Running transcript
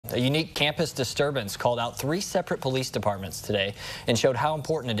A unique campus disturbance called out 3 separate police departments today and showed how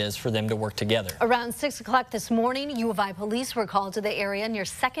important it is for them to work together. Around 6 o'clock this morning, U of I police were called to the area near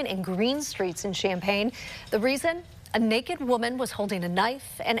 2nd and Green Streets in Champaign. The reason? A naked woman was holding a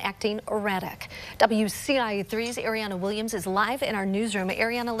knife and acting erratic. WCIA3's Ariana Williams is live in our newsroom.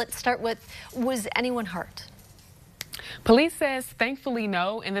 Ariana, let's start with, was anyone hurt? Police says thankfully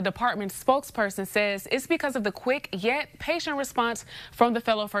no, and the department's spokesperson says it's because of the quick yet patient response from the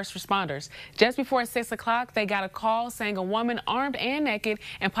fellow first responders. Just before 6 o'clock, they got a call saying a woman armed and naked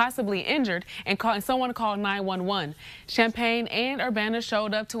and possibly injured, and someone called 911. Champaign and Urbana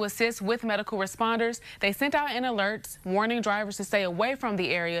showed up to assist with medical responders. They sent out an alert warning drivers to stay away from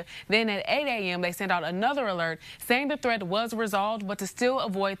the area. Then at 8 a.m. they sent out another alert saying the threat was resolved, but to still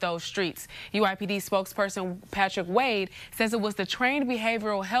avoid those streets. UIPD spokesperson Patrick Wade says it was the trained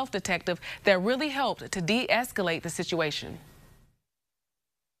behavioral health detective that really helped to de-escalate the situation.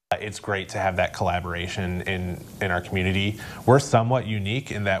 It's great to have that collaboration in our community. We're somewhat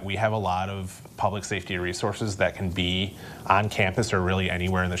unique in that we have a lot of public safety resources that can be on campus or really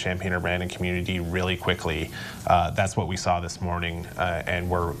anywhere in the Champaign-Urbana community really quickly. That's what we saw this morning, and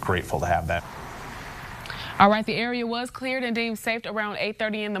we're grateful to have that. All right, the area was cleared and deemed safe around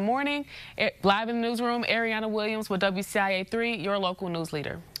 8:30 in the morning. Live in the newsroom, Ariana Williams with WCIA3, your local news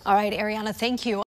leader. All right, Ariana, thank you.